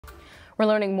We're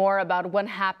learning more about what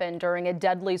happened during a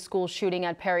deadly school shooting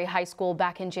at Perry High School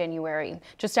back in January.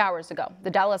 Just hours ago, the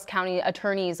Dallas County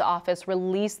Attorney's Office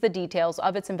released the details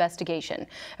of its investigation.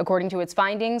 According to its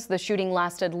findings, the shooting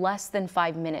lasted less than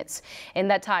 5 minutes. In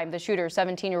that time, the shooter,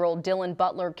 17-year-old Dylan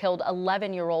Butler, killed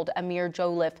 11-year-old Amir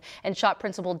Joliffe and shot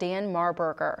Principal Dan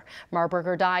Marburger.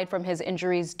 Marburger died from his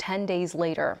injuries 10 days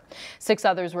later. 6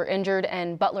 others were injured,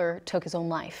 and Butler took his own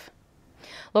life.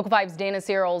 Local 5's Dana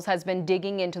Searles has been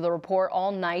digging into the report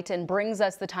all night and brings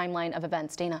us the timeline of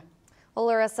events. Dana. Well,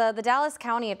 Larissa, the Dallas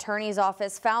County Attorney's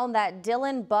Office found that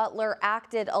Dylan Butler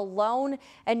acted alone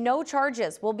and no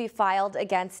charges will be filed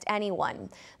against anyone.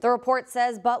 The report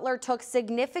says Butler took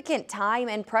significant time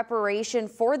and preparation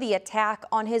for the attack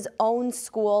on his own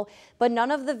school, but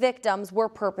none of the victims were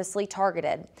purposely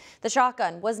targeted. The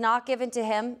shotgun was not given to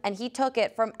him, and he took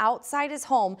it from outside his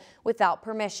home without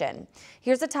permission.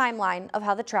 Here's a timeline of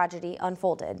how the tragedy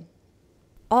unfolded.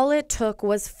 All it took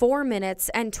was 4 minutes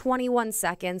and 21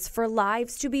 seconds for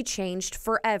lives to be changed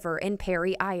forever in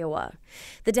Perry, Iowa.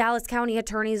 The Dallas County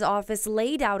Attorney's Office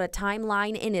laid out a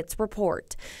timeline in its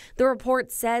report. The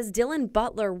report says Dylan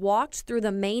Butler walked through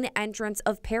the main entrance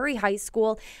of Perry High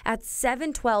School at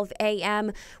 7:12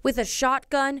 a.m. with a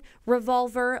shotgun,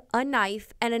 revolver, a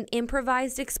knife, and an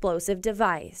improvised explosive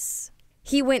device.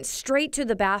 He went straight to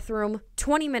the bathroom.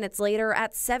 20 minutes later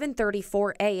at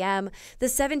 7:34 a.m., the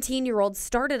 17-year-old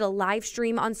started a live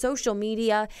stream on social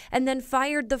media and then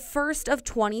fired the first of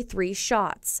 23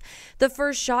 shots. The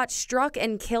first shot struck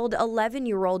and killed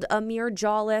 11-year-old Amir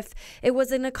Joliffe. It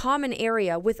was in a common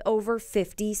area with over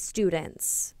 50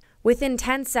 students. Within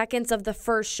 10 seconds of the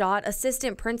first shot,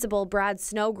 Assistant Principal Brad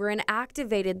Snogren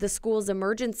activated the school's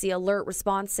emergency alert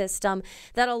response system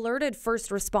that alerted first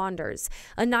responders.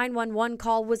 A 911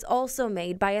 call was also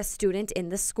made by a student in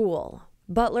the school.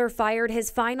 Butler fired his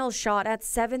final shot at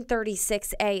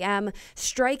 7:36 a.m.,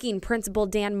 striking Principal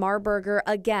Dan Marburger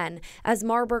again as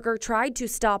Marburger tried to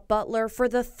stop Butler for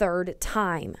the third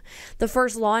time. The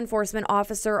first law enforcement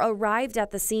officer arrived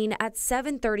at the scene at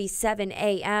 7:37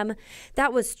 a.m.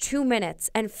 That was 2 minutes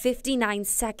and 59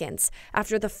 seconds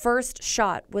after the first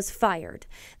shot was fired.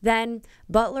 Then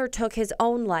Butler took his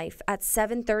own life at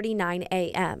 7:39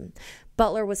 a.m.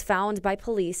 Butler was found by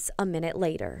police a minute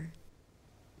later.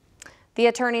 The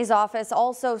attorney's office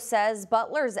also says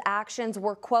Butler's actions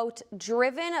were, quote,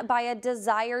 driven by a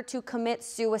desire to commit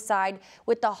suicide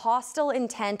with the hostile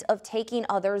intent of taking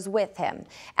others with him,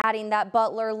 adding that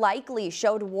Butler likely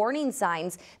showed warning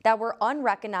signs that were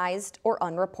unrecognized or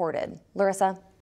unreported. Larissa.